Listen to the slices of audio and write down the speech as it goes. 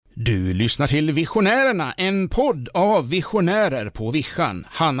Du lyssnar till Visionärerna, en podd av visionärer på Vischan.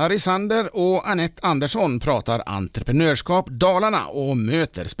 Hanna Risander och Anette Andersson pratar entreprenörskap Dalarna och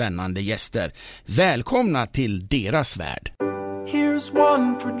möter spännande gäster. Välkomna till deras värld. Here's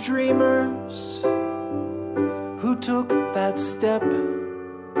one for dreamers who took that step.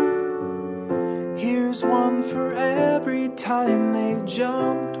 Here's one for every time they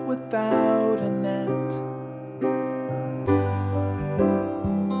jumped without a net.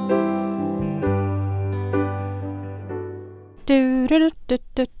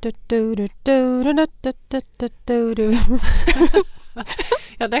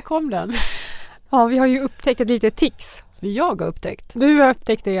 Ja, där kom den. Ja, vi har ju upptäckt ett litet tics. Jag har upptäckt. Du har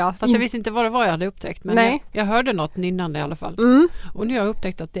upptäckt det, ja. Fast jag visste inte vad det var jag hade upptäckt. Men Nej. jag hörde något nynnande i alla fall. Mm. Och nu har jag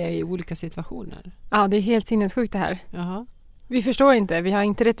upptäckt att det är i olika situationer. Ja, det är helt sinnessjukt det här. Jaha. Vi förstår inte, vi har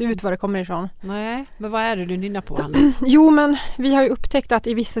inte rätt ut var det kommer ifrån. Nej, men vad är det du nynnar på, Anna? Jo, men vi har ju upptäckt att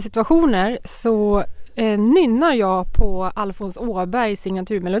i vissa situationer så nynnar jag på Alfons Åbergs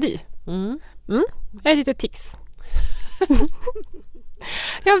signaturmelodi. Ett litet tics.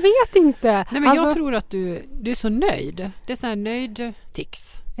 Jag vet inte. Nej, men jag tror att du är så nöjd. Det är sån här nöjd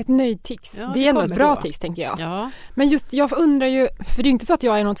tics. Ett nöjd tics. Ja, det är ändå ett bra då. tics, tänker jag. Ja. Men just, jag undrar ju, för det är inte så att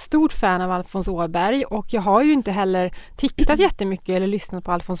jag är något stort fan av Alfons Åberg och jag har ju inte heller tittat jättemycket eller lyssnat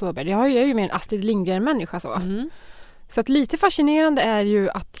på Alfons Åberg. Jag är ju mer en Astrid Lindgren-människa så. Så att lite fascinerande är ju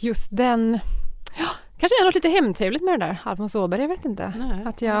att just den... Kanske är något lite hemtrevligt med det där Alfons Åberg, jag vet inte. Nej,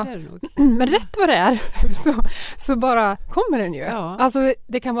 att jag, det är det nog. men rätt vad det är så bara kommer den ju. Ja. Alltså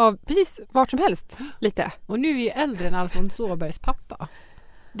det kan vara precis vart som helst lite. Och nu är vi äldre än Alfons Åbergs pappa.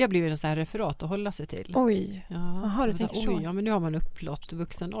 Det har blivit en sån här referat att hålla sig till. Oj, Ja, aha, du tänker så. ja, men nu har man uppnått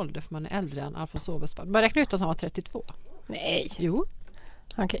vuxen ålder för man är äldre än Alfons Åbergs pappa. Man räknar ut att han var 32. Nej. Jo.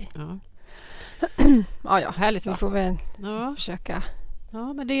 Okej. Ja. Ja, Härligt, va? vi får väl Ja. försöka.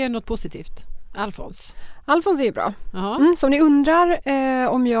 Ja, men det är något positivt. Alfons. Alfons är ju bra. Ja. Så om ni undrar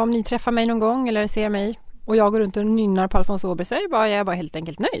om ni träffar mig någon gång eller ser mig och jag går runt och nynnar på Alfons Åberg så är jag är bara helt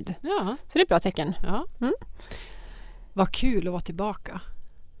enkelt nöjd. Ja. Så det är ett bra tecken. Ja. Vad kul att vara tillbaka.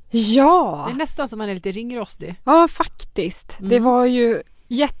 Ja! Det är nästan som man är lite ringrostig. Ja, faktiskt. Det var ju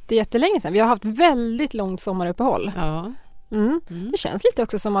jättelänge sedan. Vi har haft väldigt långt sommaruppehåll. Ja. Det känns lite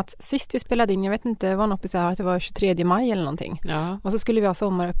också som att sist vi spelade in, jag vet inte, var något så här att det var 23 maj eller någonting. Ja. Och så skulle vi ha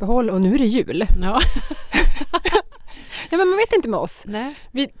sommaruppehåll och nu är det jul. Ja. Ja, men man vet inte med oss. Nej.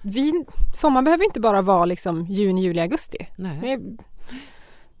 Sommar behöver inte bara vara liksom juni, juli, augusti. Nej.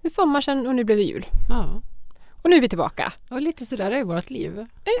 Det är sommar sedan och nu blev det jul. Ja. Och nu är vi tillbaka. Och lite sådär är vårt liv.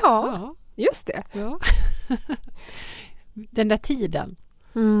 Ja, just det. Ja. Den där tiden.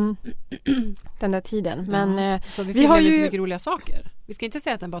 Den där tiden. Men så vi vi har filmar ju så mycket roliga saker. Vi ska inte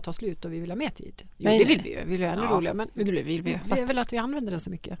säga att den bara tar slut och vi vill ha mer tid. Jo, Nej, det nej. vill vi ju. Vi vill ha ännu roligare. Men det vill vi. vi Fast, vill att vi använder den så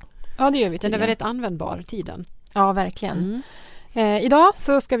mycket. ja, det gör vi. Den är tydligen. väldigt användbar, tiden. Ja, verkligen. Idag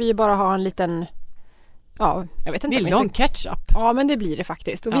så ska vi bara ha en liten... Ja, jag vet inte. Vill du ha en ketchup? Ja, men det blir det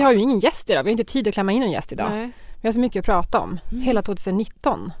faktiskt. Och vi har ju ingen gäst idag. Vi har inte tid att klämma in en gäst idag. Nej. Vi har så mycket att prata om. Hela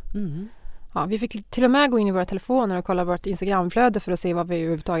 2019. Ja, vi fick till och med gå in i våra telefoner och kolla vårt Instagramflöde för att se vad vi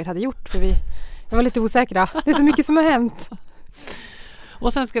överhuvudtaget hade gjort. För vi var lite osäkra. Det är så mycket som har hänt.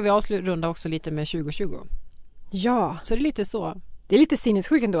 Och sen ska vi avrunda också lite med 2020. Ja. Så det är lite så. Det är lite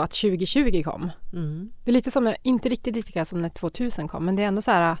sinnessjukt ändå att 2020 kom. Det är lite som, inte riktigt lika som när 2000 kom. Men det är ändå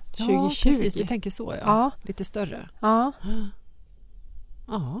så här 2020. Ja, precis. Du tänker så, ja. Lite större. Ja.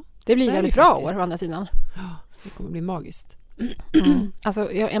 Ja. Det blir Så är väldigt det bra faktiskt. år å andra sidan. Ja, det kommer bli magiskt. Alltså,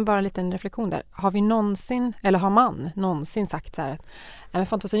 bara en liten reflektion där. Har vi någonsin, eller har man någonsin sagt så här att men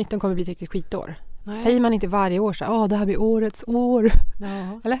fan 2019 kommer bli ett riktigt skitår? Nej. Säger man inte varje år så här, det här blir årets år.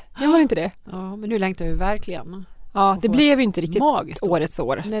 Ja. Eller? Gör man inte det? Ja, men nu längtar vi verkligen. Ja, det blev ju inte riktigt magiskt årets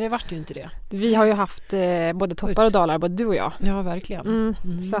år. Nej, det vart ju inte det. Vi har ju haft både toppar och dalar, både du och jag. Ja, verkligen.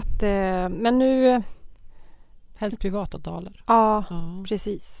 Så att, men nu... Helst privata dalar. Ja,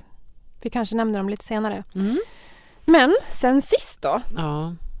 precis. Vi kanske nämner dem lite senare. Mm. Men sen sist då?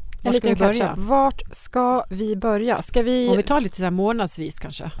 Ja. En liten börja. Vart ska vi börja? Ska vi... Om vi tar lite så här månadsvis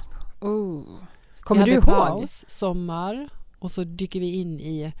kanske. Kommer du ihåg? Paus, sommar och så dyker vi in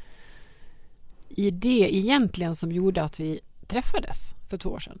i det egentligen som gjorde att vi träffades för 2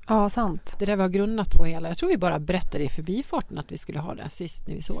 år sedan. Ja, sant. Det där vi har grundat på hela. Jag tror vi bara berättade i förbifarten att vi skulle ha det sist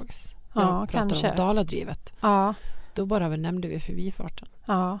när vi sågs. Ja, kanske. Om Daladrivet. Ja. Då bara nämnde vi förbifarten.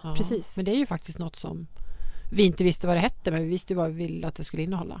 Ja, precis. Men det är ju faktiskt något som vi inte visste vad det hette, men vi visste vad vi ville att det skulle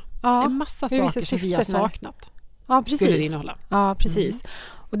innehålla. Ja, en massa saker som vi har saknat. Ja, precis. Skulle det innehålla. Ja, precis.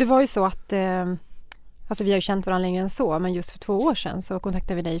 Och det var ju så att alltså vi har ju känt varandra längre än så, men just för 2 år sedan så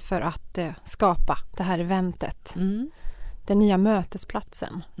kontaktade vi dig för att skapa det här eventet. den nya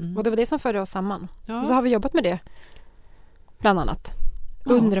mötesplatsen. Och det var det som förde oss samman. Ja. Och så har vi jobbat med det bland annat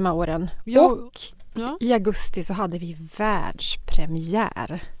under de här åren. Ja. Och i augusti så hade vi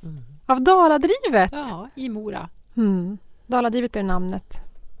världspremiär av Daladrivet. Ja, i Mora. Daladrivet blev namnet.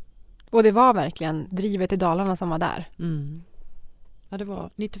 Och det var verkligen drivet i Dalarna som var där. Ja, det var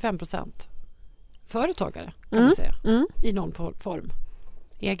 95% företagare kan man säga. I någon form.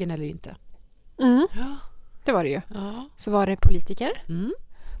 Egen eller inte. Ja. Det var det ju. Ja. Så var det politiker.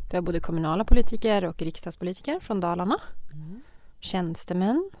 Det var både kommunala politiker och riksdagspolitiker från Dalarna.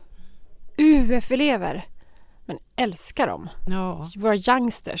 Tjänstemän. UF-elever. Men älskar dem. Ja. Våra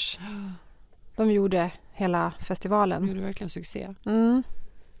youngsters. De gjorde hela festivalen. De gjorde verkligen succé.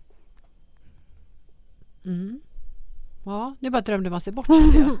 Ja, nu bara drömde man sig bort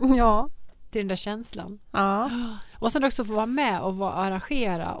Ja. till den där känslan. Ja. Och sen också få vara med och vara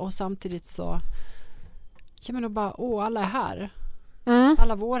arrangera och samtidigt så och bara, alla är här.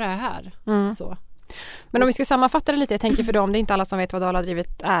 Alla våra är här. Så. Men om vi ska sammanfatta det lite, jag tänker för dem, det är inte alla som vet vad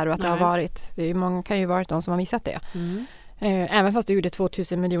Daladrivet är och att det har varit. Det är många kan ju varit de som har missat det. Även fast du gjorde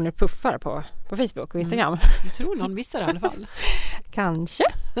 2000 miljoner puffar på Facebook och Instagram. Jag tror någon missade det i alla fall. Kanske.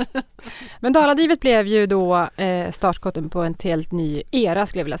 Men Daladrivet blev ju då startskotten på en helt ny era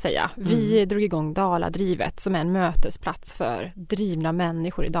skulle jag vilja säga. Vi drog igång Daladrivet som är en mötesplats för drivna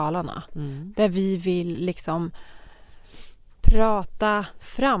människor i Dalarna. Där vi vill liksom prata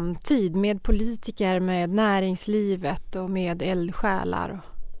framtid med politiker, med näringslivet och med eldsjälar.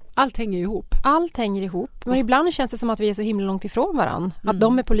 Allt hänger ihop. Allt hänger ihop. Men ibland känns det som att vi är så himla långt ifrån varann. Att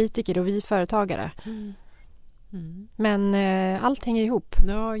de är politiker och vi är företagare. Men allt hänger ihop.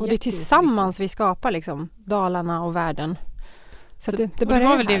 Ja, och det är tillsammans vi skapar liksom Dalarna och världen. Så det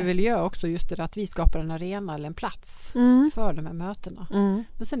var väl det vi ville göra också, just det att vi skapar en arena eller en plats för de här mötena.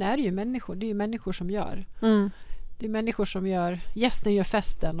 Men sen är det ju människor. Det är ju människor som gör. Det är människor som gör, gästen gör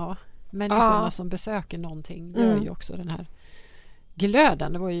festen och människorna som besöker någonting gör ju också den här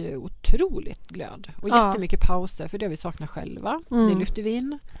glöden. Det var ju otroligt glöd. Och jättemycket pauser, för det vi saknar själva. Det lyfter vi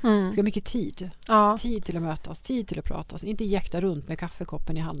in. Det ska mycket tid. Tid till att mötas, tid till att prata. Inte jäkta runt med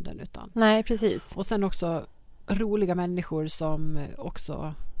kaffekoppen i handen. Nej, precis. Och sen också roliga människor som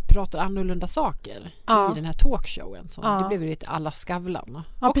också pratar annorlunda saker i den här talkshowen. Det blev lite alla Skavlan.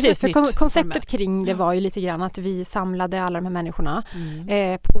 Ja, precis. För konceptet kring det var ju lite grann att vi samlade alla de här människorna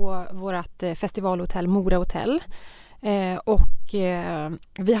på vårt festivalhotell Mora Hotel.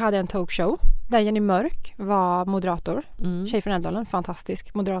 Vi hade en talkshow där Jenny Mörk var moderator. Tjej från Älvdalen,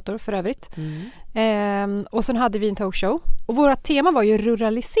 fantastisk moderator för övrigt. Och sen hade vi en talkshow. Och vårt tema var ju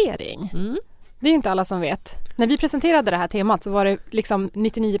ruralisering. Det är inte alla som vet. När vi presenterade det här temat så var det liksom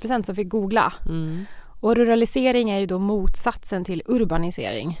 99% som fick googla. Och ruralisering är ju då motsatsen till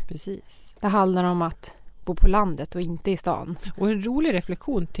urbanisering. Precis. Det handlar om att bo på landet och inte i stan. Och en rolig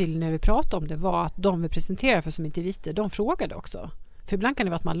reflektion till när vi pratade om det var att de vi presenterade för som inte visste, de frågade också. För ibland kan det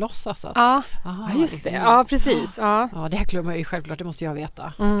vara att man låtsas att... Ja, just liksom, det. Ja, precis. Ja, det här klubbar man ju självklart, det måste jag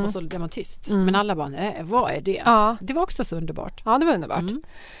veta. Och så är man tyst. Men alla bara, nej, vad är det? Det var också så underbart. Ja, det var underbart.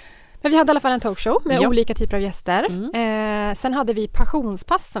 Men vi hade i alla fall en talkshow med olika typer av gäster. Sen hade vi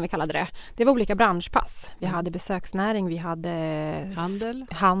passionspass som vi kallade det. Det var olika branschpass. Vi hade besöksnäring, vi hade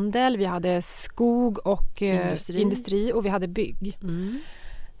handel, vi hade skog och industri och vi hade bygg.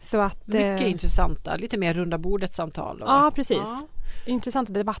 Så att, mycket intressanta, lite mer runda bordet samtal. Ja, precis.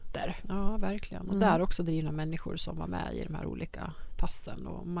 Intressanta debatter. Ja, verkligen. Och där också drivna människor som var med i de här olika passen.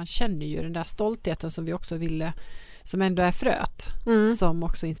 Och man känner ju den där stoltheten som vi också ville, som ändå är fröet. Som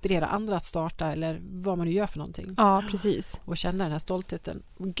också inspirerar andra att starta eller vad man nu gör för någonting. Ja, precis. Och känna den här stoltheten.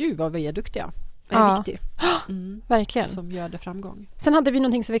 Gud vad vi är duktiga. Det är viktigt. Verkligen. Som gör det framgång. Sen hade vi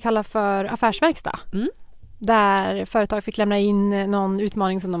någonting som vi kallar för affärsverkstad. Där företag fick lämna in någon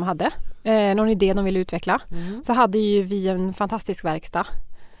utmaning som de hade. Någon idé de ville utveckla. Så hade ju vi en fantastisk verkstad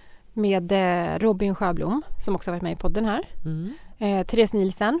med Robin Sjöblom som också har varit med i podden här. Therese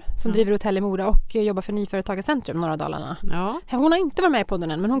Nielsen som driver hotell i Mora och jobbar för Nyföretagarcentrum Norra Dalarna. Hon har inte varit med i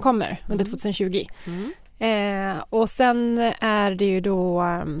podden än, men hon kommer under 2020. Och sen är det ju då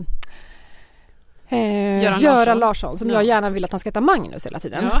Göran Larsson som jag gärna vill att han ska heta Magnus hela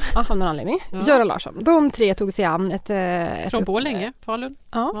tiden. Av någon anledning. Göran Larsson. De tre tog sig an ett från Borlänge, Falun.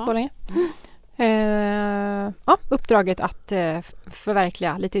 Ja, Borlänge. Uppdraget att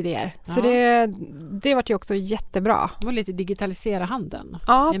förverkliga lite idéer. Så det var ju också jättebra. Det var lite digitalisera handeln.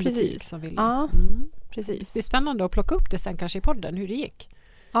 Ja, en precis. Som vill. Precis. Det blir spännande att plocka upp det sen kanske i podden, hur det gick.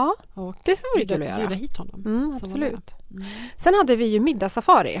 Ja, och det vore kul att göra. Bjuda hit honom. Absolut. Sen hade vi ju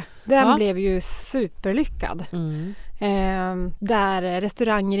middagssafari. Den blev ju superlyckad. Där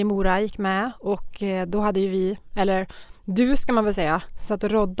restauranger i Mora gick med och då hade ju vi, eller du ska man väl säga satt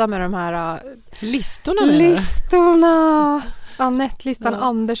och rodda med de här listorna. Anette-listan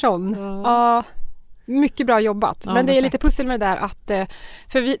Andersson. Ja. Mycket bra jobbat. Men det är lite pussel med det där att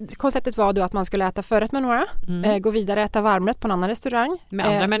konceptet var då att man skulle äta förrätt med några, gå vidare äta varmrätt på en annan restaurang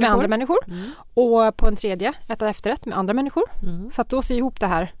med andra människor. Och på en tredje äta efterrätt med andra människor. Så att då sy ihop det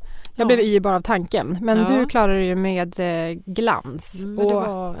här. Jag blev ju bara av tanken. Men du klarade det ju med glans.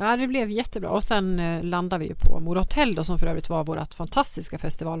 Det blev jättebra. Och sen landade vi ju på Mora Hotell då, som för övrigt var vårt fantastiska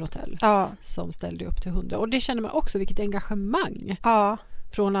festivalhotell. Som ställde upp till 100. Och det känner man också vilket engagemang. Ja.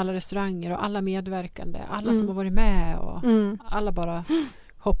 Från alla restauranger och alla medverkande. Alla som har varit med och alla bara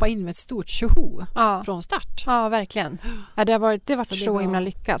hoppa in med ett stort tjoho från start. Ja, verkligen. Ja, det var så himla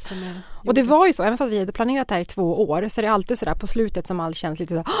lyckat. Och det var ju så, även fast vi hade planerat det här i 2 år, så är det alltid sådär på slutet som allt känns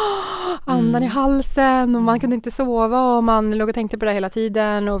lite så andan i halsen och man kunde inte sova och man låg och tänkte på det hela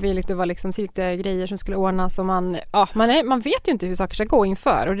tiden och det var liksom lite grejer som skulle ordnas och man vet ju inte hur saker ska gå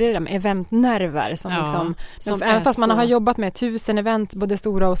inför och det är det där med eventnerver som även fast man har jobbat med 1000 event, både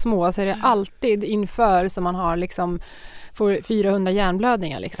stora och små, så är det alltid inför som man har liksom får 400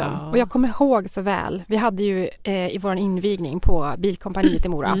 hjärnblödningar liksom. Ja. Och jag kommer ihåg så väl. Vi hade ju i vår invigning på Bilkompaniet i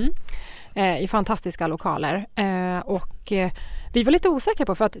Mora i fantastiska lokaler. Och vi var lite osäkra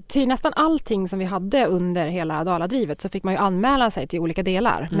på, för att till nästan allting som vi hade under hela Daladrivet så fick man ju anmäla sig till olika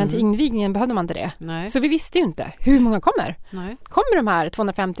delar. Men till invigningen behövde man inte det. Nej. Så vi visste ju inte hur många kommer. Nej. Kommer de här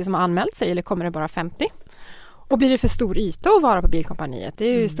 250 som har anmält sig eller kommer det bara 50? Och blir det för stor yta att vara på Bilkompaniet? Det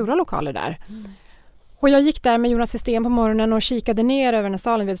är ju stora lokaler där. Och jag gick där med Jonas System på morgonen och kikade ner över den här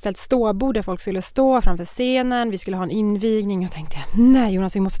salen. Vi hade ställt ståbord där folk skulle stå framför scenen. Vi skulle ha en invigning. Jag tänkte, nej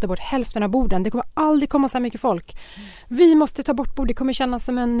Jonas, vi måste ta bort hälften av borden. Det kommer aldrig komma så här mycket folk. Vi måste ta bort bord. Det kommer kännas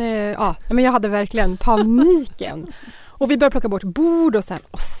som en... men jag hade verkligen paniken. Och vi började plocka bort bord och sen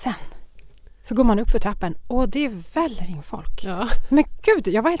så går man upp för trappen och det väller in folk. Ja. Men gud,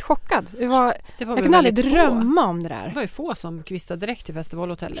 jag var helt chockad. Jag kunde aldrig drömma om det där. Det var ju få som kvistade direkt till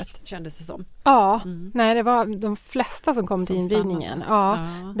festivalhotellet, kändes det som. Ja, nej, det var de flesta som kom till invigningen. Ja,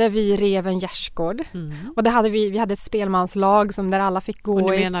 där vi rev en gärdsgård. Och vi hade ett spelmanslag där alla fick gå.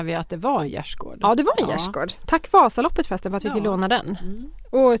 Och nu menar vi att det var en gärdsgård. Ja, det var en gärdsgård. Tack Vasaloppet förresten för att vi fick låna den.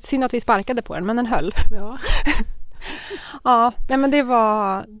 Och synd att vi sparkade på den, men den höll. Ja. Ja, men det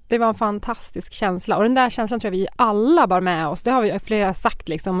var en fantastisk känsla och den där känslan tror jag vi alla bar med oss. Det har vi flera sagt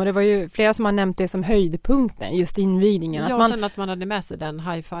liksom, och det var ju flera som har nämnt det som höjdpunkten just invigningen. Ja, sen att man hade med sig den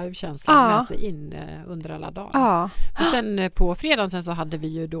high five-känslan med sig in under alla dagar. Ja. Och sen på fredagen sen så hade vi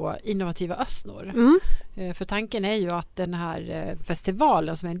ju då innovativa östnor. För tanken är ju att den här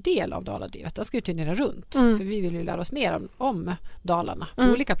festivalen som är en del av Daladrivet, den ska ju turnera runt. För vi vill ju lära oss mer om Dalarna på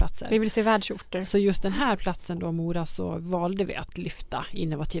olika platser. Vi vill se världsorter. Så just den här platsen då, Mora, så valde vi att lyfta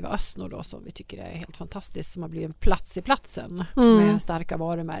innovativa östnor då, som vi tycker är helt fantastiskt, som har blivit en plats i platsen med starka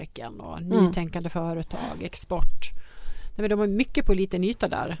varumärken och nytänkande företag, export. Nej, men de har mycket på liten yta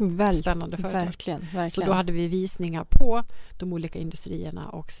där. Spännande företag. Verkligen. Så då hade vi visningar på de olika industrierna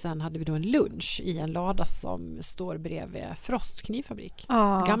och sen hade vi då en lunch i en lada som står bredvid Frost knivfabrik.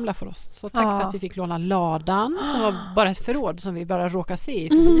 Gamla Frost. Så tack för att vi fick låna ladan som var bara ett förråd som vi bara råkade se i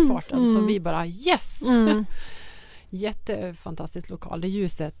förbifarten. Som vi bara, yes! Jättefantastiskt lokal. Det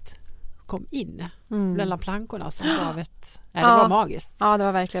ljuset kom in mellan plankorna som gav det var magiskt. Ja, det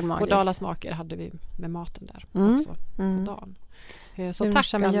var verkligen magiskt. Och Dalasmaker hade vi med maten där också på dagen. Så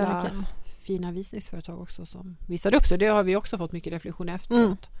tack alla fina visningsföretag också som visade upp. Så det har vi också fått mycket reflektion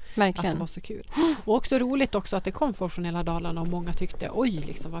efteråt. Verkligen. Att det var så kul. Och också roligt också att det kom folk från hela Dalarna och många tyckte, oj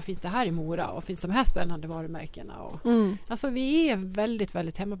liksom, vad finns det här i Mora och finns de här spännande varumärkena. Och, alltså vi är väldigt,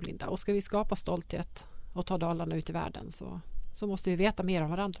 väldigt hemmablinda och ska vi skapa stolthet och ta Dalarna ut i världen så måste vi veta mer om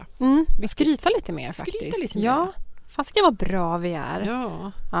varandra. Och skryta lite mer faktiskt. Lite mer. Ja, fast det var bra vi är.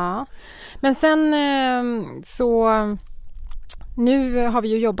 Ja. Men sen så nu har vi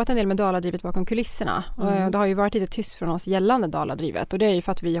ju jobbat en del med Daladrivet bakom kulisserna. Och det har ju varit lite tyst från oss gällande Daladrivet. Och det är ju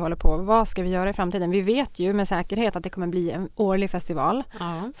för att vi håller på, vad ska vi göra i framtiden? Vi vet ju med säkerhet att det kommer bli en årlig festival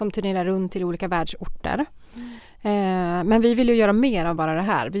som turnerar runt till olika världsorter. Men vi vill ju göra mer av bara det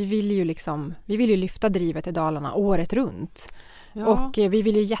här. Vi vill ju lyfta drivet i Dalarna året runt. Ja. Och vi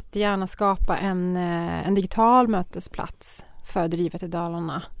vill ju jättegärna skapa en digital mötesplats för drivet i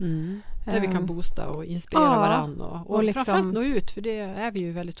Dalarna. Där vi kan boosta och inspirera varandra. Och liksom, framförallt nå ut, för det är vi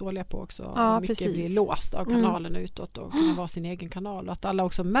ju väldigt dåliga på också. Ja, mycket precis. Blir låst av kanalen utåt och kunna vara sin egen kanal. Och att alla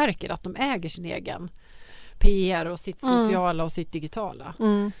också märker att de äger sin egen PR och sitt sociala och sitt digitala.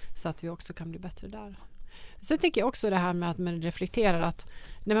 Så att vi också kan bli bättre där. Sen tänker jag också det här med att man reflekterar att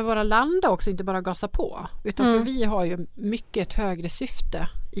när man bara landar också, inte bara gasa på. Utan för vi har ju mycket ett högre syfte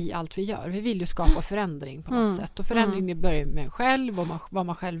i allt vi gör. Vi vill ju skapa förändring på något sätt. Och förändring börjar med en själv och vad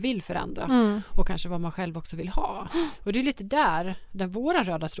man själv vill förändra. Och kanske vad man själv också vill ha. Och det är lite där våra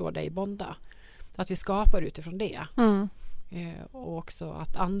röda tråd är i Bonda. Att vi skapar utifrån det. Och också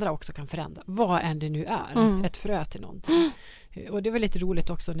att andra också kan förändra. Vad än det nu är. Ett frö till någonting. Och det var lite roligt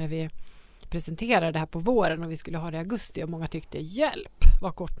också när vi presenterade det här på våren och vi skulle ha det i augusti och många tyckte hjälp,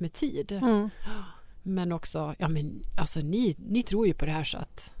 var kort med tid. Men också, ja men alltså ni tror ju på det här så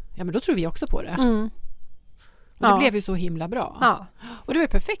att, ja men då tror vi också på det. Och det blev ju så himla bra. Ja. Och det var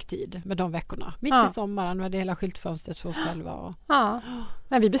ju perfekt tid med de veckorna. Mitt i sommaren med det hela skyltfönstret för oss själva.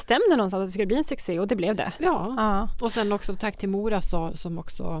 Men vi bestämde någonstans att det skulle bli en succé och det blev det. Ja. Och sen också tack till Mora som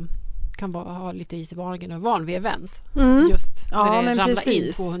också kan ha lite is i magen och van vid event. Just när det ramlar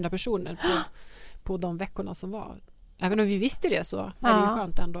in 200 personer på de veckorna som var. Även om vi visste det så är det ju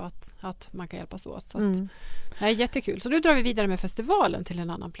skönt ändå att man kan hjälpas åt. Så att, det är jättekul. Så nu drar vi vidare med festivalen till en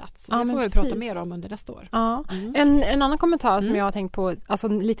annan plats. Och det får vi prata mer om under nästa år. Ja. En annan kommentar som jag har tänkt på, alltså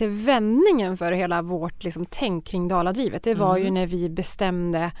lite vändningen för hela vårt liksom, tänk kring Daladrivet. Det var ju när vi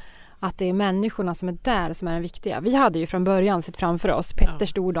bestämde att det är människorna som är där som är den viktiga. Vi hade ju från början sett framför oss Petter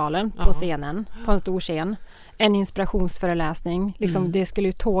Stordalen på scenen, på en stor scen. En inspirationsföreläsning. Liksom, det skulle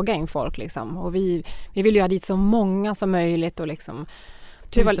ju tåga in folk. Liksom. Och vi ville ju ha dit så många som möjligt. Och liksom,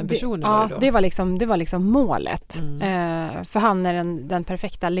 1000 personer var det då. Det var liksom målet. För han är den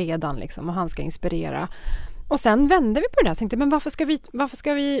perfekta ledaren. Liksom, och han ska inspirera. Och sen vände vi på det där. Tänkte, men varför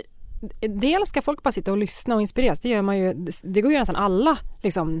ska vi dels ska folk bara sitta och lyssna och inspireras. Det gör man ju, det går ju nästan alla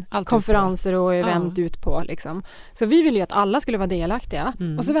liksom, konferenser och event ut på. Liksom. Så vi ville ju att alla skulle vara delaktiga.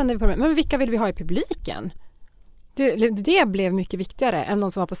 Och så vände vi på det. Men vilka vill vi ha i publiken? Det blev mycket viktigare än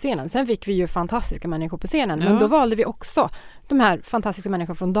de som var på scenen. Sen fick vi ju fantastiska människor på scenen. Men då valde vi också de här fantastiska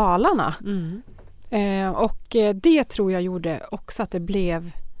människorna från Dalarna. Och det tror jag gjorde också att det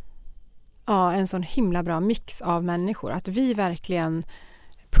blev en sån himla bra mix av människor. Att vi verkligen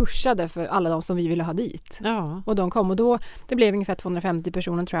pushade för alla de som vi ville ha dit. Ja. Och de kom. Och då, det blev ungefär 250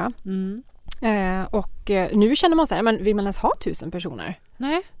 personer tror jag. Och nu känner man så här, men vill man ens ha 1000 personer?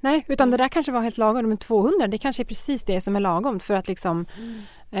 Nej, utan det där kanske var helt lagom. Men 200, det kanske är precis det som är lagom för att liksom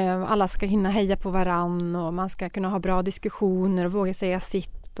alla ska hinna heja på varann och man ska kunna ha bra diskussioner och våga säga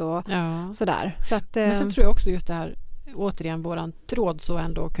sitt och sådär. Så att, men sen tror jag också just det här, återigen våran tråd, så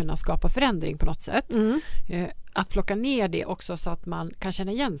ändå kunna skapa förändring på något sätt. Att plocka ner det också så att man kan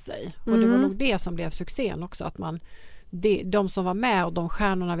känna igen sig. Och det var nog det som blev succén också, att man de som var med och de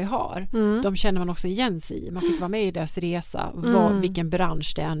stjärnorna vi har, de känner man också igen sig i. Man fick vara med i deras resa, vilken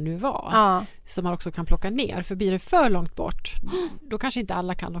bransch det än nu var. Så man också kan plocka ner. För blir det för långt bort, då kanske inte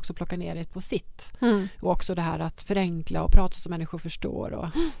alla kan också plocka ner det på sitt. Och också det här att förenkla och prata så människor förstår. Och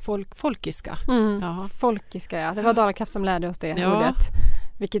folkiska. Folkiska, ja. Det var Dalakraft som lärde oss det ordet.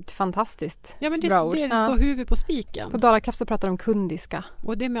 Vilket fantastiskt men det bra ord. Det är så huvud på spiken. På Dalakraft så pratar de kundiska.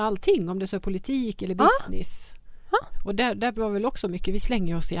 Och det med allting, om det så är politik eller business. Och där var väl också mycket, vi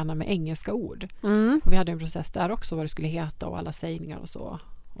slänger oss gärna med engelska ord. Och vi hade en process där också vad det skulle heta och alla sägningar och så.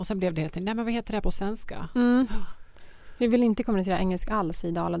 Och sen blev det helt enkelt, nej men vad heter det här på svenska? Vi vill inte kommunicera engelska alls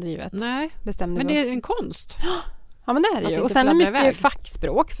i Daladrivet. Nej, men det är en konst. Ja men det är det ju. Och sen är det mycket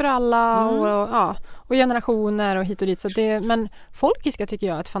fackspråk för alla och generationer och hit och dit. Så men folkiska tycker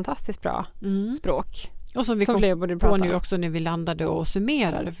jag är ett fantastiskt bra språk. Och som vi kom på nu också när vi landade och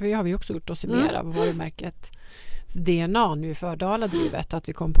summerade, för det har vi också gjort att summera varumärket DNA nu för Daladrivet, att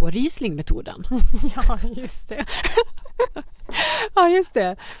vi kom på Riesling-metoden. Ja, just det. Ja, just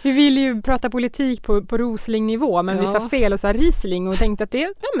det. Vi ville ju prata politik på Rosling-nivå, men vi sa fel och sa Riesling och tänkte att det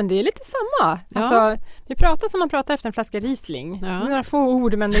är lite samma. Alltså, vi pratar som man pratar efter en flaska Riesling. Några få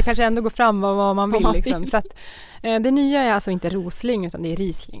ord, men det kanske ändå går fram vad man vill. Liksom. Så att, det nya är alltså inte Rosling, utan det är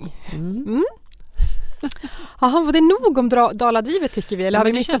Riesling. Jaha, var det nog om Daladrivet tycker vi? Eller har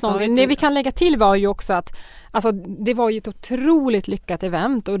vi missat någonting? Det vi kan lägga till var ju också att alltså, det var ju ett otroligt lyckat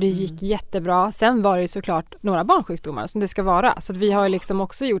event och det gick jättebra. Sen var det ju såklart några barnsjukdomar som det ska vara. Så att vi har liksom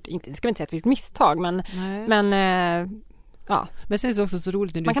också gjort, inte ska vi inte säga att vi gjort misstag, men Men sen är det också så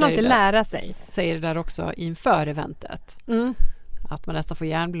roligt när du man kan alltid lära sig. Säger det där också inför eventet. Att man nästan får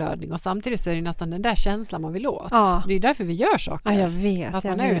hjärnblödning och samtidigt så är det nästan den där känslan man vill åt. Det är därför vi gör saker. Jag vet. Att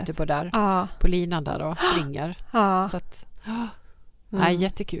man är ute på linan där och springer. Så att,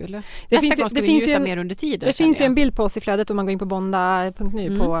 jättekul. Nästa gång ska vi njuta mer under tiden. Det finns ju en bild på oss i flödet om man går in på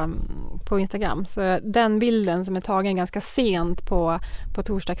bonda.nu på Instagram. Så den bilden som är tagen ganska sent på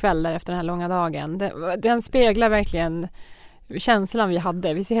torsdag kväll efter den här långa dagen, den speglar verkligen känslan vi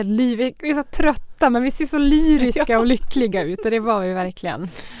hade. Vi ser helt vi är så trötta, men vi ser så lyriska och lyckliga ut, och det var vi verkligen.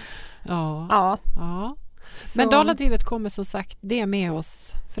 Ja. Men Daladrivet kommer som sagt, det är med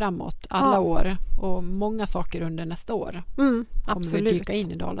oss framåt alla år, och många saker under nästa år kommer vi dyka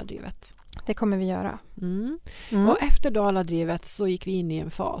in i Daladrivet. Det kommer vi göra. Och efter Daladrivet så gick vi in i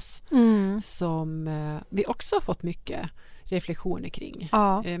en fas som vi också har fått mycket reflektioner kring.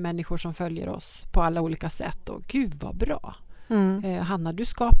 Människor som följer oss på alla olika sätt, och gud vad bra. Hanna, du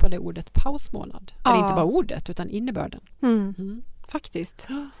skapade ordet pausmånad. Eller inte bara ordet, utan innebörden. Faktiskt.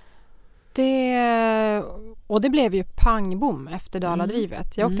 Och det blev ju pangbom efter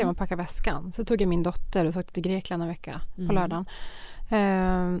Daladrivet. Jag åkte hem och packade väskan. Så tog jag min dotter och så åkte till Grekland en vecka på lördagen.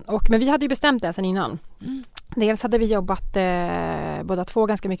 Men vi hade ju bestämt det sedan innan. Dels hade vi jobbat båda två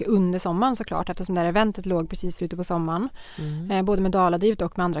ganska mycket under sommaren såklart, eftersom det här eventet låg precis ute på sommaren. Både med Daladrivet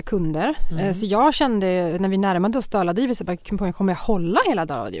och med andra kunder. Så jag kände, när vi närmade oss Daladrivet, så kommer jag hålla hela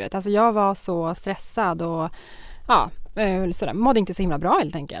Daladrivet? Alltså jag var så stressad och sådär, mådde inte så himla bra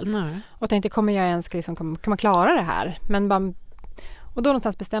helt enkelt. Och tänkte, kommer jag ens kan man klara det här? Och då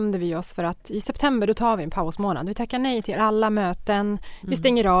någonstans bestämde vi oss för att i september då tar vi en pausmånad. Vi tackar nej till alla möten. Vi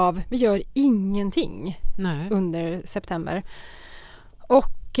stänger av. Vi gör ingenting under september.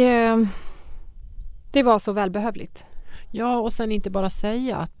 Och det var så välbehövligt. Ja, och sen inte bara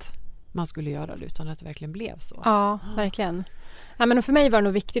säga att man skulle göra det, utan att det verkligen blev så. Ja, verkligen. Ja, men för mig var det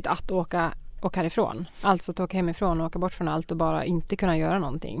nog viktigt att åka härifrån. Alltså att åka hemifrån och åka bort från allt och bara inte kunna göra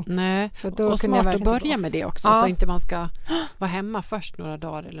någonting. Nej, för då och smart att börja med det också. Så inte man ska vara hemma först några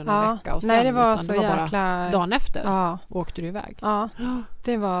dagar eller någon vecka. Och sen, nej, det var utan så det var jäkla... bara dagen efter åkte du iväg. Ja,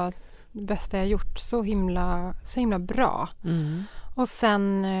 det var det bästa jag gjort. Så himla bra. Och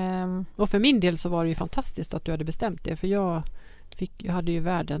sen... Och för min del så var det ju fantastiskt att du hade bestämt det. För jag hade ju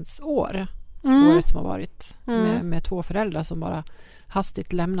världens år. Året som har varit. Med 2 föräldrar som bara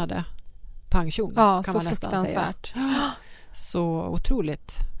hastigt lämnade pension, kan man nästan säga. Så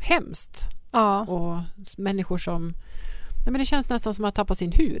otroligt hemskt. Och människor som... Nej, men det känns nästan som att tappa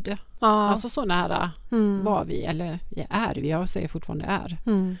sin hud. Alltså så nära var vi, eller är vi, jag säger fortfarande är.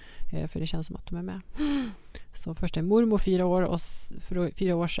 För det känns som att de är med. Så först en mormor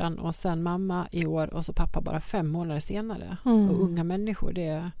 4 år sedan, och sen mamma i år, och så pappa bara 5 månader senare. Och unga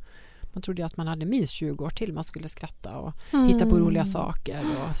människor, man trodde att man hade minst 20 år till man skulle skratta och hitta på roliga saker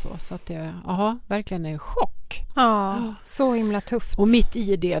och så. Så att det verkligen är en chock. Så himla tufft. Och mitt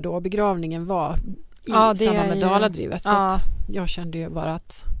i det då, begravningen var i samband med Daladrivet. Så att jag kände ju bara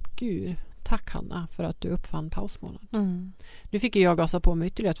att, gud, tack Hanna för att du uppfann pausmånad. Nu fick jag gasa på med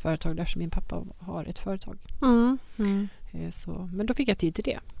ytterligare ett företag eftersom min pappa har ett företag. Så, men då fick jag tid till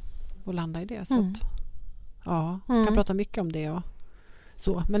det och landa i det. Så att, kan prata mycket om det och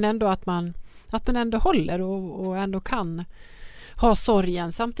så, men ändå att man ändå håller och ändå kan ha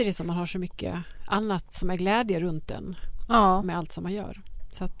sorgen samtidigt som man har så mycket annat som är glädje runt en med allt som man gör.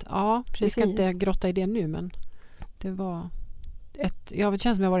 Så att vi ska inte grotta i det nu, men det var det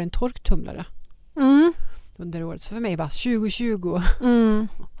känns som jag var en torktumlare under året. Så för mig var 2020.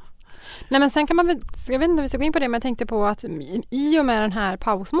 Nej, men sen kan man väl, jag vet inte om vi ska gå in på det, men jag tänkte på att i och med den här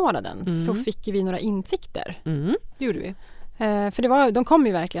pausmånaden så fick vi några insikter. Det gjorde vi. För de kom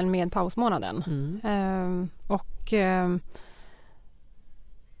ju verkligen med pausmånaden. Och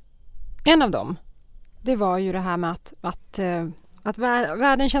en av dem, det var ju det här med att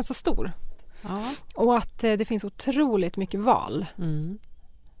världen känns så stor. Och att det finns otroligt mycket val.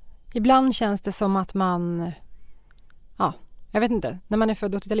 Ibland känns det som att man... Jag vet inte, när man är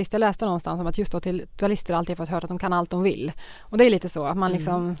född 80-talist, jag läste någonstans om att just 80-talister alltid har fått höra att de kan allt de vill. Och det är lite så att man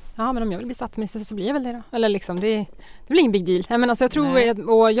liksom, men om jag vill bli statsminister så blir jag väl det då. Eller liksom, det blir ingen big deal. Men alltså jag tror,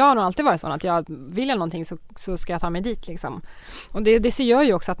 och jag har nog alltid varit sån att jag vill jag någonting så ska jag ta mig dit liksom. Och det gör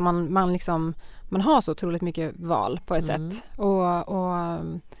ju också att man liksom, man har så otroligt mycket val på ett sätt.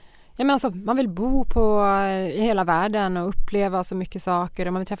 Alltså, man vill bo i hela världen och uppleva så mycket saker,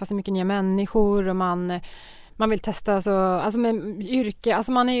 och man vill träffa så mycket nya människor, och man vill testa alltså med yrke,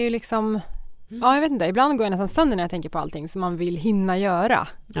 alltså man är ju liksom jag vet inte, ibland går jag nästan sönder när jag tänker på allting som man vill hinna göra.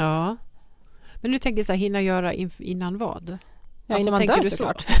 Ja. Men du tänker så här, hinna göra innan vad? Ja, innan man dör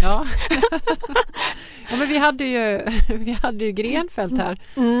såklart. Ja. Men vi hade ju Grenfält här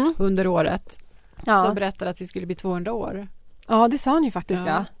under året som berättade att vi skulle bli 200 år. Ja, det sa han ju faktiskt,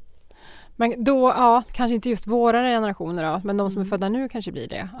 Men då, kanske inte just våra generationer då, men de som är födda nu kanske blir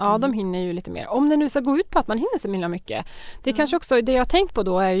det. Ja, de hinner ju lite mer. Om det nu ska gå ut på att man hinner så himla mycket. Det kanske också, det jag har tänkt på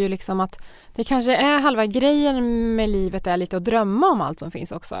då är ju liksom att det kanske är halva grejen med livet är lite att drömma om allt som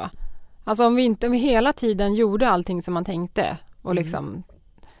finns också. Alltså om vi hela tiden gjorde allting som man tänkte och liksom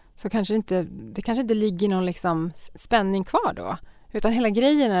så kanske det kanske inte ligger någon liksom spänning kvar då. Utan hela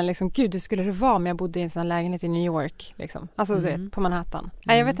grejen är liksom, gud, hur skulle det vara om jag bodde i en sån lägenhet i New York? Liksom. Alltså du vet, på Manhattan.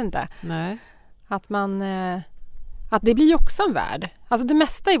 Nej, jag vet inte. Nej. Att man... Att det blir ju också en värld. Alltså det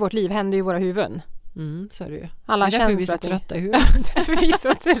mesta i vårt liv händer i våra huvuden. Så är det ju. Alla därför är vi så trötta i huvudet. Därför är vi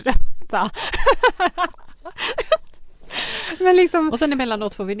så trötta. Men liksom, och sen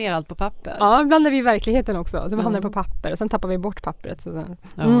emellanåt får vi ner allt på papper. Ja, ibland är vi i verkligheten också. Så vi hamnar på papper och sen tappar vi bort pappret. Så sen,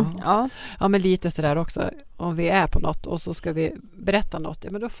 ja, men lite sådär också. Om vi är på något och så ska vi berätta något,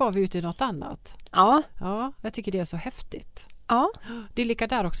 men då får vi ut i något annat. Ja. Ja, jag tycker det är så häftigt. Ja. Det är lika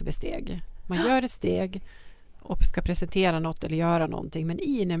där också med steg. Man gör ett steg och ska presentera något eller göra någonting, men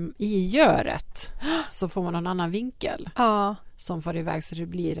i göret så får man en annan vinkel som får iväg så det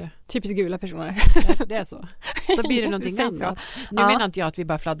blir typiskt gula personer. Det är så blir det någonting annat. Nu menar inte jag att vi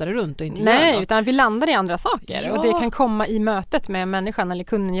bara fladdrar runt och inte gör Nej, något. utan vi landar i andra saker och det kan komma i mötet med människan eller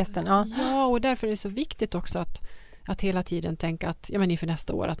kunden, gästen. Ja, och därför är det så viktigt också att hela tiden tänka att inför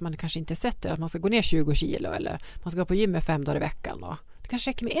nästa år att man kanske inte sätter att man ska gå ner 20 kilo eller man ska gå på gymmet 5 dagar i veckan. Det kanske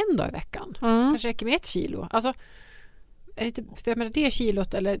räcker med 1 dag i veckan. Kanske räcker med 1 kilo. Alltså, är det inte, för jag menar, det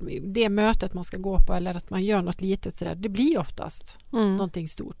kilot eller det mötet man ska gå på eller att man gör något litet sådär, det blir oftast någonting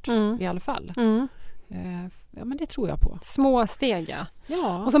stort i alla fall. Ja, men det tror jag på. Små steg,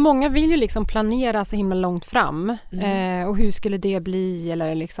 ja. Och så många vill ju liksom planera så himla långt fram. Och hur skulle det bli?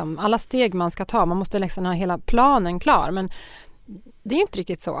 Eller liksom alla steg man ska ta. Man måste liksom ha hela planen klar. Men det är inte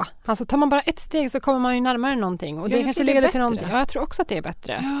riktigt så. Alltså tar man bara ett steg så kommer man ju närmare någonting. Och det kanske leder till någonting. Ja, jag tror också att det är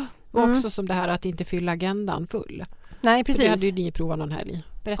bättre. Ja. Och också som det här att inte fylla agendan full. Nej, precis. För det hade ju ni provat någon helg.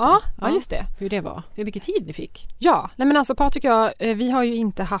 Berätta. Ja, just det. Hur det var. Hur mycket tid ni fick. Ja, nej men alltså Patrik och jag, vi har ju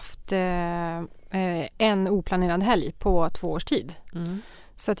inte haft en oplanerad helg på 2 års tid.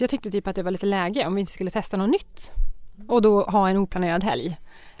 Så att jag tyckte typ att det var lite läge om vi inte skulle testa något nytt. Och då ha en oplanerad helg.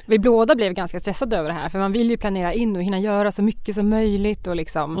 Vi båda blev ganska stressade över det här. För man vill ju planera in och hinna göra så mycket som möjligt. Och,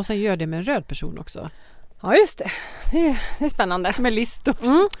 liksom. Och sen gör det med en röd person också. Ja, just det. Det är spännande. Med listor.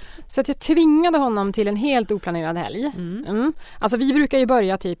 Så att jag tvingade honom till en helt oplanerad helg. Alltså vi brukar ju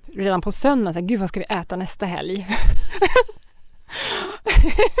börja typ redan på söndag. Så här, gud, vad ska vi äta nästa helg?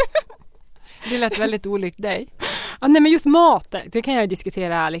 Det lät väldigt olikt dig. Ja, nej, men just mat, det kan jag ju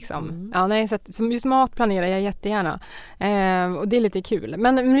diskutera liksom. Ja, nej, så att, just mat planerar jag jättegärna. Och det är lite kul.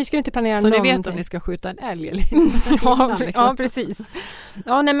 Men vi skulle inte planera så någonting. Så ni vet om ni ska skjuta en älg eller inte? Ja, liksom. Ja, precis.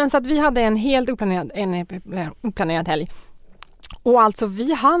 Ja, nej, men så att vi hade en helt oplanerad helg. Och alltså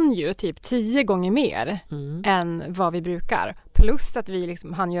vi hann ju typ 10 gånger mer än vad vi brukar. Plus att vi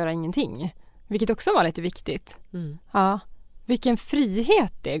liksom hann göra ingenting. Vilket också var lite viktigt. Ja. Vilken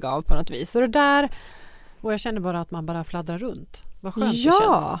frihet det gav på något vis. Och det där... Och jag känner bara att man bara fladdrar runt. Vad skönt det känns.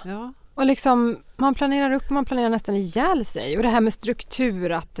 Ja, och liksom man planerar upp och man planerar nästan ihjäl sig. Och det här med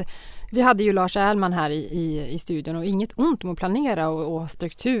struktur, att vi hade ju Lars Älman här i studion och inget ont med att planera och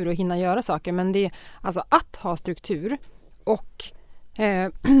struktur och hinna göra saker. Men det, alltså att ha struktur och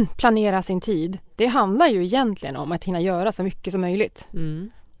planera sin tid, det handlar ju egentligen om att hinna göra så mycket som möjligt.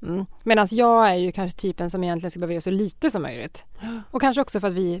 Medan jag är ju kanske typen som egentligen ska behöva göra så lite som möjligt. Och kanske också för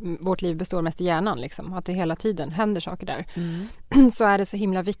att vårt liv består mest i hjärnan liksom, att det hela tiden händer saker där. Så är det så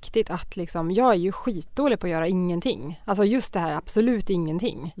himla viktigt att liksom, jag är ju skitdålig på att göra ingenting. Alltså just det här, absolut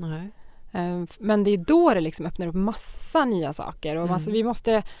ingenting. Nej. Men det är då det liksom öppnar upp massa nya saker. Och vi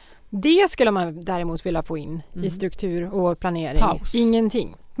måste, det skulle man däremot vilja få in i struktur och planering. Paus.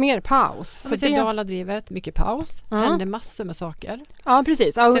 Ingenting. Mer paus. Så det är Daladrivet, mycket paus. Hände massor med saker. Ja,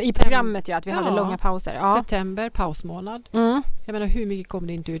 precis. Ja, i programmet att vi hade långa pauser. Ja. September, pausmånad. Jag menar, hur mycket kom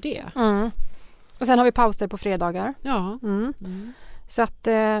det inte ur det? Och sen har vi pauser på fredagar. Ja. Så att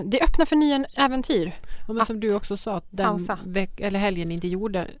det öppnar för nya äventyr. Ja, men som du också sa, att den eller helgen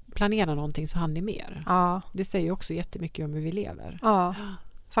inte planera någonting så hann ni mer. Ja. Det säger ju också jättemycket om hur vi lever. Ja,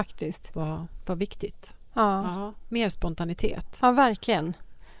 faktiskt. Vad viktigt. Ja. Mer spontanitet. Ja, verkligen.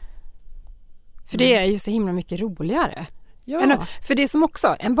 För det är ju så himla mycket roligare. Ja. För det som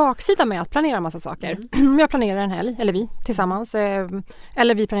också, en baksida med att planera en massa saker. Om jag planerar en helg, eller vi tillsammans,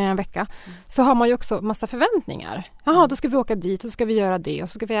 eller vi planerar en vecka, så har man ju också massa förväntningar. Jaha, då ska vi åka dit, och så ska vi göra det, och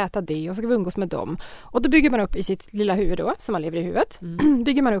så ska vi äta det, och så ska vi umgås med dem. Och då bygger man upp i sitt lilla huvud då, som man lever i huvudet,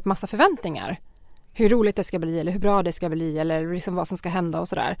 bygger man upp massa förväntningar. Hur roligt det ska bli, eller hur bra det ska bli, eller liksom vad som ska hända och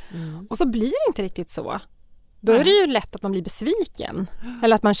sådär. Och så blir det inte riktigt så. Då är det ju lätt att man blir besviken.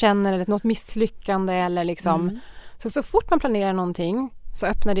 Eller att man känner något misslyckande. Eller liksom. Så fort man planerar någonting så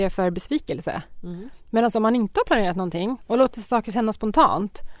öppnar det för besvikelse. Medan om man inte har planerat någonting och låter saker hända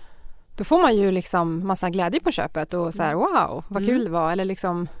spontant, då får man ju liksom massa glädje på köpet och så här, wow, vad kul det var. Eller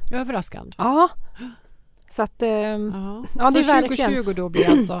liksom... Överraskande. Ja. Så att, Ja. ja, det Så är verkligen. 2020 då blir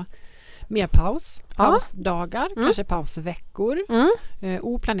alltså mer pausdagar, kanske pausveckor,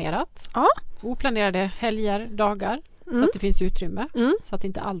 oplanerat, oplanerade helger, dagar, så att det finns utrymme, så att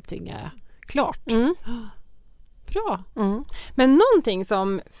inte allting är klart. Bra. Men någonting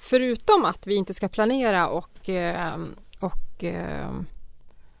som, förutom att vi inte ska planera och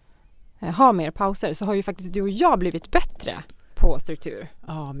ha mer pauser, så har ju faktiskt du och jag blivit bättre på struktur.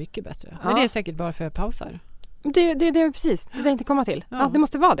 Ja, mycket bättre. Men det är säkert bara för pausar. Det är precis, det tänkte komma till. Ja. Att det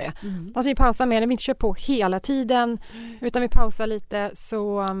måste vara det. Att vi pausar mer, när vi inte kör på hela tiden, utan vi pausar lite,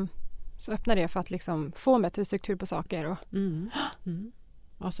 så öppnar det för att liksom få en bättre struktur på saker. Och...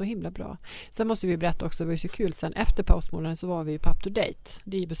 Ja, så himla bra. Sen måste vi berätta också, det var ju så kul, sen efter pausmånaden så var vi på Up to Date.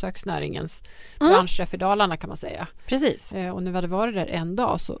 Det är ju besöksnäringens bransch för Dalarna, kan man säga. Precis. Och när vi hade varit där en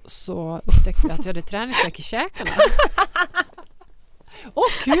dag så upptäckte vi att vi hade träningsvärk i käkarna.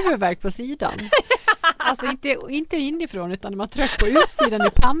 Och huvudvärk på sidan. Alltså inte inifrån, utan när man tryckte på utsidan i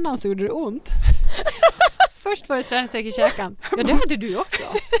pannan så gjorde det ont. Först var det träningsvärk i käkan. Ja, det hade du också.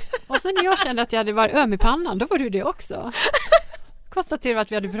 Och sen när jag kände att jag hade varit öm i pannan, då var du det också. Konstaterade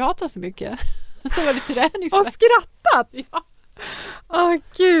att vi hade pratat så mycket. Så var det träningsvärk. Och skrattat! Ja. Åh,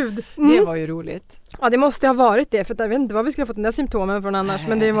 gud. Det var ju roligt. Ja, det måste ha varit det, för jag vet inte vad vi skulle ha fått den där symptomen från annars,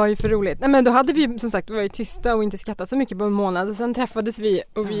 men det var ju för roligt. Nej, men då hade vi som sagt varit tysta och inte skrattat så mycket på en månad, och sen träffades vi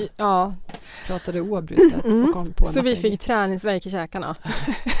och vi pratade oavbrutet och kom på en så vi fick träningsvärk i käkarna.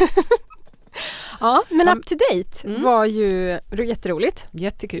 Ja, men Up to Date var ju jätteroligt.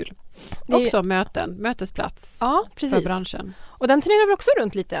 Jättekul. Också mötesplats för branschen. Och den turnerar vi också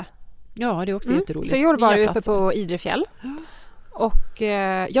runt lite. Ja, det är också jätteroligt. Så jag var uppe på Idrefjäll. Och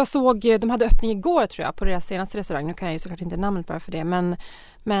jag såg, de hade öppning igår tror jag på deras senaste restaurang. Nu kan jag ju såklart inte namnet bara för det.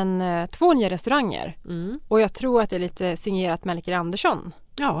 Men 2 nya restauranger. Och jag tror att det är lite signerat Melker Andersson.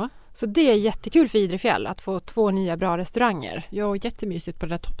 Ja. Så det är jättekul för Idrefjäll att få 2 nya bra restauranger. Ja, och jättemysigt på den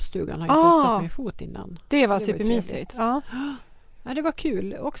där toppstugan. Har jag inte satt min fot innan. Det var supermysigt. Ja, det var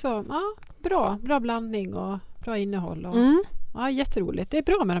kul. Också bra blandning och bra innehåll. Och, ja, jätteroligt. Det är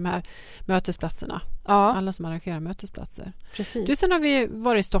bra med de här mötesplatserna. Ja. Alla som arrangerar mötesplatser. Precis. Du, sen har vi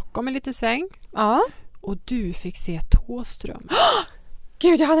varit i Stockholm en liten sväng. Ja. Och du fick se Thåström.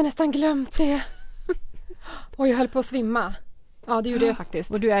 Gud, jag hade nästan glömt det. Och jag höll på att svimma. Ja, det gjorde jag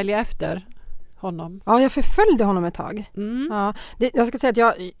faktiskt. Och du älgade efter honom? Ja, jag förföljde honom ett tag. Ja, jag ska säga att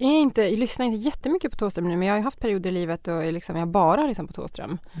jag lyssnar inte jättemycket på Thåström nu, men jag har ju haft perioder i livet och jag bara lyssnar på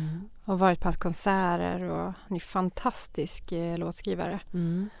Thåström. Och varit på hans konserter, och han är fantastisk låtskrivare.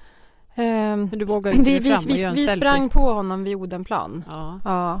 Men du vågar inte fram och göra en vi selfie? sprang på honom vid Odenplan.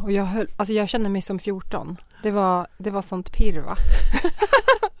 Ja. Och jag kände mig som 14. Det var sånt pirr, va?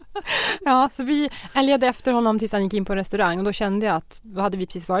 Ja, så vi älgade efter honom tills han gick in på en restaurang, och då kände jag att då hade vi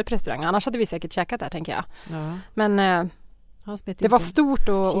precis varit på restaurang. Annars hade vi säkert käkat där, tänker jag. Ja. Men det var stort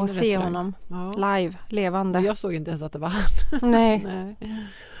att se honom live, levande. Jag såg inte ens att det var han. Nej.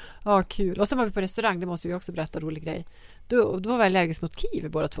 Ja, kul. Och sen var vi på restaurang, det måste vi också berätta, rolig grej. Då var vi allergisk mot kiwi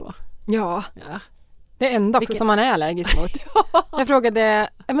båda två. Ja. Det är enda också som man är allergisk mot. Jag frågade,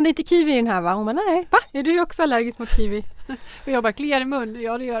 men det är inte kiwi i den här, va? Hon bara, nej. Va? Är du också allergisk mot kiwi? Och jag bara, kliar i mun.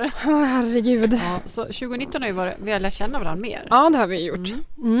 Ja, det gör det. Herregud. Ja, så 2019 har vi lärt känna varandra mer. Ja, det har vi gjort.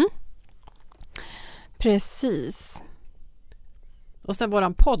 Precis. Och sen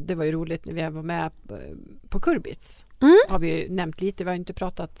våran podd, det var ju roligt när vi var med på Kurbits. Har vi nämnt lite, vi har inte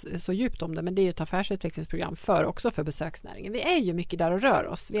pratat så djupt om det, men det är ju ett affärsutvecklingsprogram också för besöksnäringen. Vi är ju mycket där och rör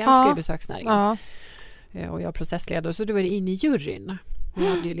oss. Vi älskar ju besöksnäringen. Ja. Och jag är processledare, så då var det in i juryn. Vi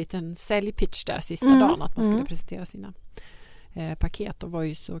hade ju en liten säljpitch där sista dagen, att man skulle presentera sina paket, och var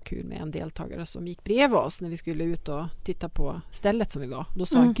ju så kul med en deltagare som gick bredvid oss när vi skulle ut och titta på stället som vi var. Då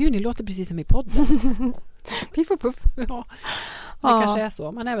sa han, gud, ni låter precis som i podden. Piff och puff. Ja, det kanske är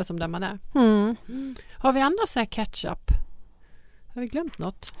så. Man är väl som där man är. Har vi andra så här catch-up? Har vi glömt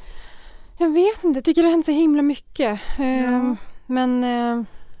något? Jag vet inte. Jag tycker det har hänt så himla mycket. Men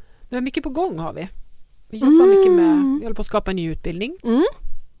vi har mycket på gång, har vi. Vi jobbar mycket med, vi håller på att skapa en ny utbildning.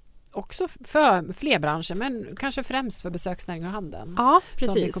 Också för fler branscher, men kanske främst för besöksnäring och handeln. Ja,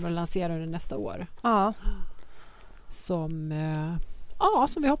 precis. Som vi kommer att lansera under nästa år. Ja. Som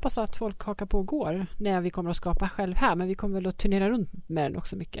vi hoppas att folk hakar på och går när vi kommer att skapa själv här. Men vi kommer väl att turnera runt med den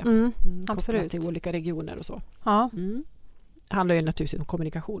också mycket. Absolut. Till olika regioner och så. Ja. Det handlar ju naturligtvis om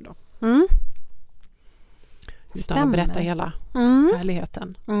kommunikation då. Utan Stämmer. att berätta hela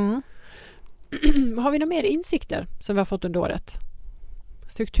härligheten. Har vi några mer insikter som vi har fått under året?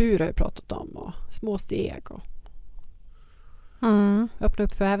 Strukturer har vi pratat om, och små steg och öppna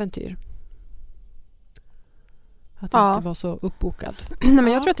upp för äventyr. Att inte vara så uppbokad. Nej,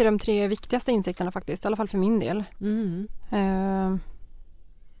 men jag tror att det är de 3 viktigaste insikterna faktiskt. I alla fall för min del.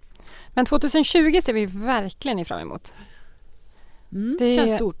 Men 2020 ser vi verkligen fram emot. Det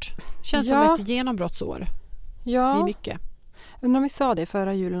känns stort. Känns som ett genombrottsår. Ja. Det är mycket. Undrar om vi sa det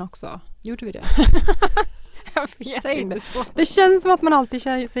förra julen också. Gjorde vi det? Jag vet inte. Så. Det känns som att man alltid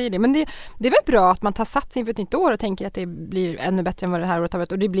säger det. Men det är väl bra att man tar sats inför ett nytt år och tänker att det blir ännu bättre än vad det här året har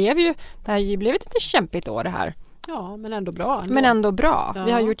varit. Och det blev ett lite kämpigt år det här. Ja, men ändå bra. Men ändå bra. Ja.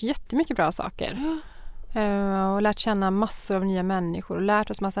 Vi har gjort jättemycket bra saker. Och lärt känna massor av nya människor och lärt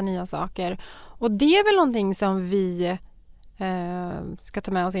oss massa nya saker. Och det är väl någonting som vi ska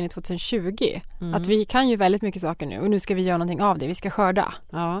ta med oss in i 2020. Att vi kan ju väldigt mycket saker nu och nu ska vi göra någonting av det. Vi ska skörda.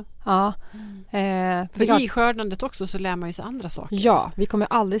 Ja. För i skördandet också så lär man ju sig andra saker. Ja, vi kommer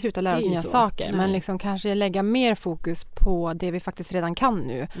aldrig sluta lära oss nya saker. Nej. Men liksom kanske lägga mer fokus på det vi faktiskt redan kan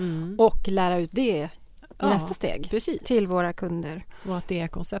nu. Och lära ut det i nästa steg. Precis. Till våra kunder. Och att det är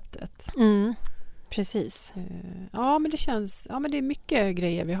konceptet. Precis. Ja, men det känns... Ja, men det är mycket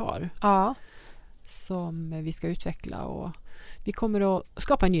grejer vi har. Ja. Som vi ska utveckla och vi kommer att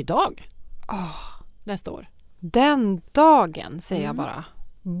skapa en ny dag nästa år. Den dagen säger jag bara.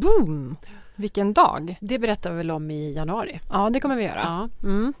 Boom! Vilken dag. Det berättar vi väl om i januari. Ja, det kommer vi göra.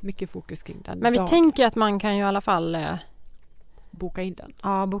 Ja. Mycket fokus kring den. Men vi tänker att man kan ju i alla fall boka in den.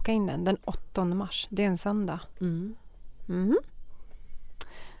 Ja, boka in den 8 mars. Det är en söndag.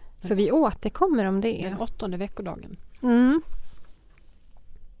 Så vi återkommer om det. Den 8:e veckodagen.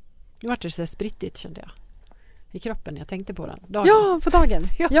 Nu var det så sprittigt kände jag. I kroppen när jag tänkte på den. Dagen. Ja, på dagen.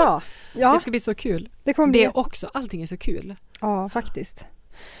 Ja. Det ska bli så kul. Det kommer bli också. Allting är så kul. Ja, faktiskt.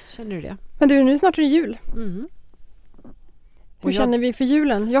 Känner du det? Men du, nu snart är det jul. Hur känner vi för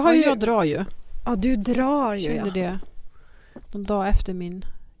julen? Jag drar ju. Ja, du drar ju. Kände det. Någon dag efter min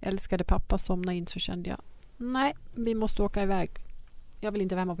älskade pappa somnade in så kände jag nej, vi måste åka iväg. Jag vill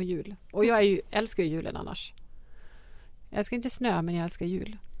inte vara hemma på jul. Och jag älskar ju julen annars. Jag älskar inte snö, men jag älskar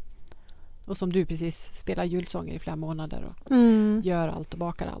jul. Och som du precis spelar julsånger i flera månader och gör allt och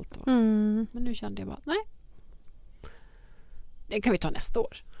bakar allt. Men nu kände jag bara, nej. Det kan vi ta nästa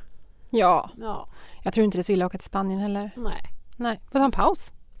år. Ja. Jag tror inte det är så illa att åka till Spanien heller. Nej. Vi tar en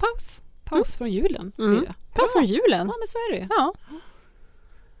paus. Paus från julen blir det. Paus från julen? Ja, men så är det. Ja.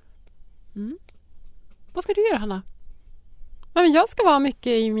 Vad ska du göra, Hanna? Ja, men jag ska vara mycket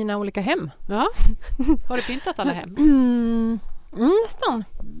i mina olika hem. Ja. Har du pyntat alla hem? Nästan.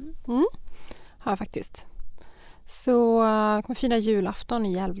 Har jag faktiskt. Så jag kommer fira julafton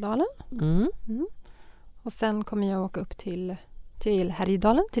i Älvdalen. Och sen kommer jag åka upp till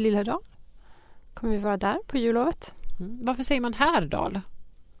Härjedalen, till Lillhärdal. Kommer vi vara där på jullovet. Varför säger man Härdal?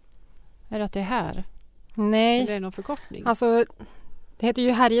 Är det att det är här? Nej. Eller är det någon förkortning? Alltså, det heter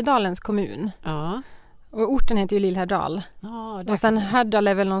ju Härjedalens kommun. Ja. Och orten heter ju Lillhärdal. Och sen Härdal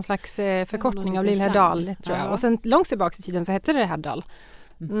är väl någon slags förkortning av Lillhärdal, tror jag. Och sen långt tillbaka i tiden så hette det Härdal.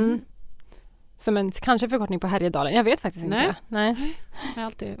 Som en kanske förkortning på Härjedalen. Jag vet faktiskt inte. Nej. Jag har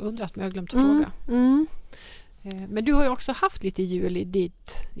alltid undrat, men jag har glömt att fråga. Men du har ju också haft lite jul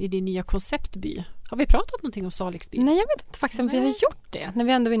i din nya konceptby. Har vi pratat någonting om Salixby? Nej, jag vet inte faktiskt om vi har gjort det. När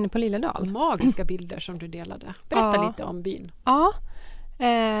vi ändå var inne på Lilledal. Magiska bilder som du delade. Berätta lite om byn. Ja.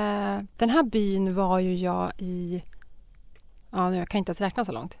 Den här byn var ju jag i... Ja, jag kan inte ens räkna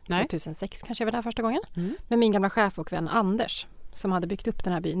så långt. 2006 kanske jag var där första gången. Med min gamla chef och vän Anders som hade byggt upp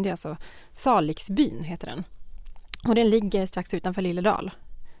den här byn. Det är alltså Salixbyn heter den. Och den ligger strax utanför Lilledal.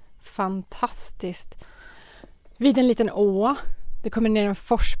 Fantastiskt. Vid en liten å. Det kommer ner en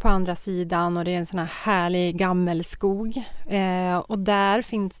fors på andra sidan och det är en sån här härlig gammelskog. Och där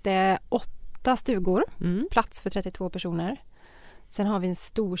finns det 8 stugor. Plats för 32 personer. Sen har vi en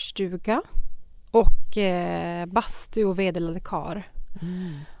stor stuga och bastu och vedelade kar.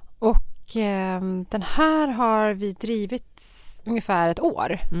 Och den här har vi drivit ungefär ett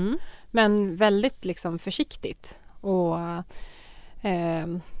år. Men väldigt liksom försiktigt. Och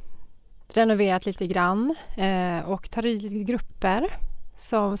renoverat lite grann. Och tar i grupper.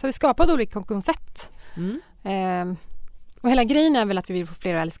 Så har vi skapat olika koncept. Och hela grejen är väl att vi vill få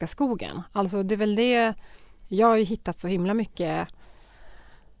fler att älska skogen. Alltså det är väl det. Jag har ju hittat så himla mycket.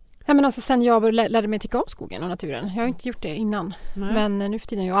 Ja, men alltså sen jag lärde mig tycka om skogen och naturen. Jag har inte gjort det innan. Men nu för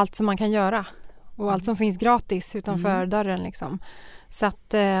tiden är ju allt som man kan göra. Och allt som finns gratis utanför dörren liksom. Så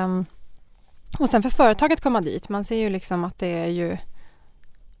att, och sen för företaget komma dit. Man ser ju liksom att det är ju...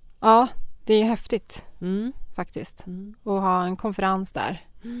 Ja, det är häftigt faktiskt. Och ha en konferens där.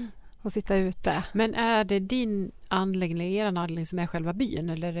 Och sitta ute. Men är det din anläggning, er anläggning som är själva byn?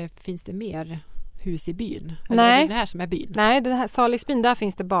 Eller finns det mer hus i byn? Eller Nej. är det det här som är byn? Nej, den här Salixbyn, där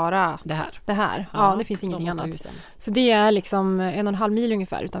finns det bara Det här. det här. Ja, det finns ingenting annat. Husen. Så det är liksom 1,5 mil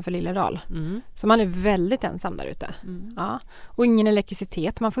ungefär utanför Lilledal. Så man är väldigt ensam där ute. Ja. Och ingen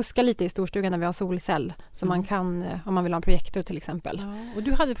elektricitet. Man fuskar lite i storstugan när vi har solcell. Så man kan, om man vill ha en projektor till exempel. Ja, och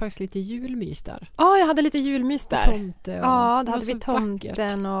du hade faktiskt lite julmys där. Ja, jag hade lite julmys där. Tomte och, Ja, det hade var vi så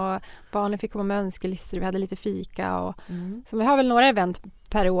tomten och barnen fick komma med önskelistor. Vi hade lite fika. Och, så vi har väl några event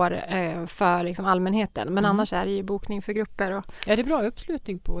per år för liksom allmänheten. Men annars är det ju bokning för grupper. Och... Är det bra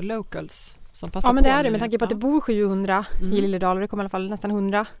uppslutning på locals som passar Ja, men det på är det nu? med tanke på att det bor 700 i Lilledal och det kommer i alla fall nästan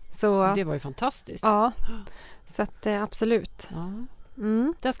 100. Så, det var ju fantastiskt. ja, så att absolut. Ja.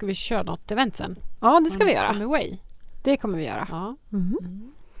 Där ska vi köra något event sen. Ja, det ska vi göra. Come away. Det kommer vi göra. Ja.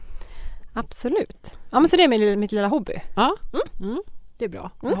 Absolut. Ja, men så det är mitt lilla hobby. Ja. Det är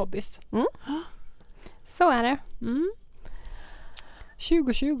bra med hobbys. Så är det.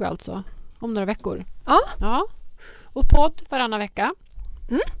 2020 alltså. Om några veckor. Ja. Och podd varannan vecka.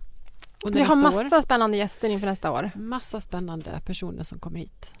 Vi har massa spännande gäster inför nästa år. Massa spännande personer som kommer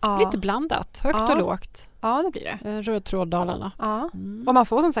hit. Ja. Lite blandat. Högt och lågt. Ja, det blir det. Röd tråd Dalarna. Ja. Och man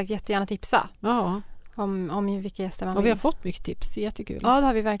får som sagt jättegärna tipsa Ja. om vilka gäster man Och vi vill. har fått mycket tips. Jättekul. Ja, det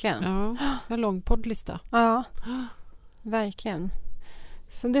har vi verkligen. Ja. Vi har en lång poddlista. Ja, verkligen.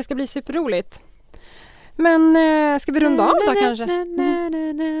 Så det ska bli superroligt. Men ska vi runda av då kanske?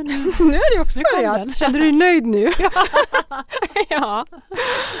 Nu är det också börjat. Kände du dig nöjd nu? Ja,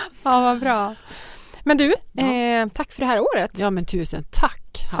 vad bra. Men du, tack för det här året. Ja, men tusen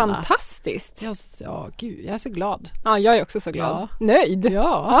tack, Hanna. Fantastiskt. Gud, jag är så glad. Ja, jag är också så glad. Ja. Nöjd.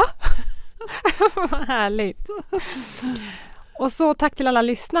 Ja. Vad härligt. Och så tack till alla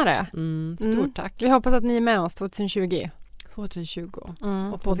lyssnare. Stort tack. Vi hoppas att ni är med oss 2020. 2020.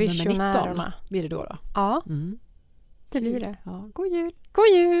 Och på Visionärerna. Blir det då? Ja, det blir det. Ja, god jul. God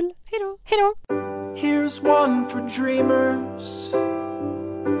jul. Hej då. Hej då. Here's one for dreamers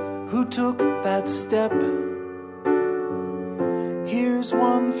who took that step. Here's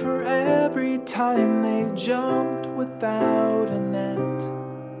one for every time they jumped without a net.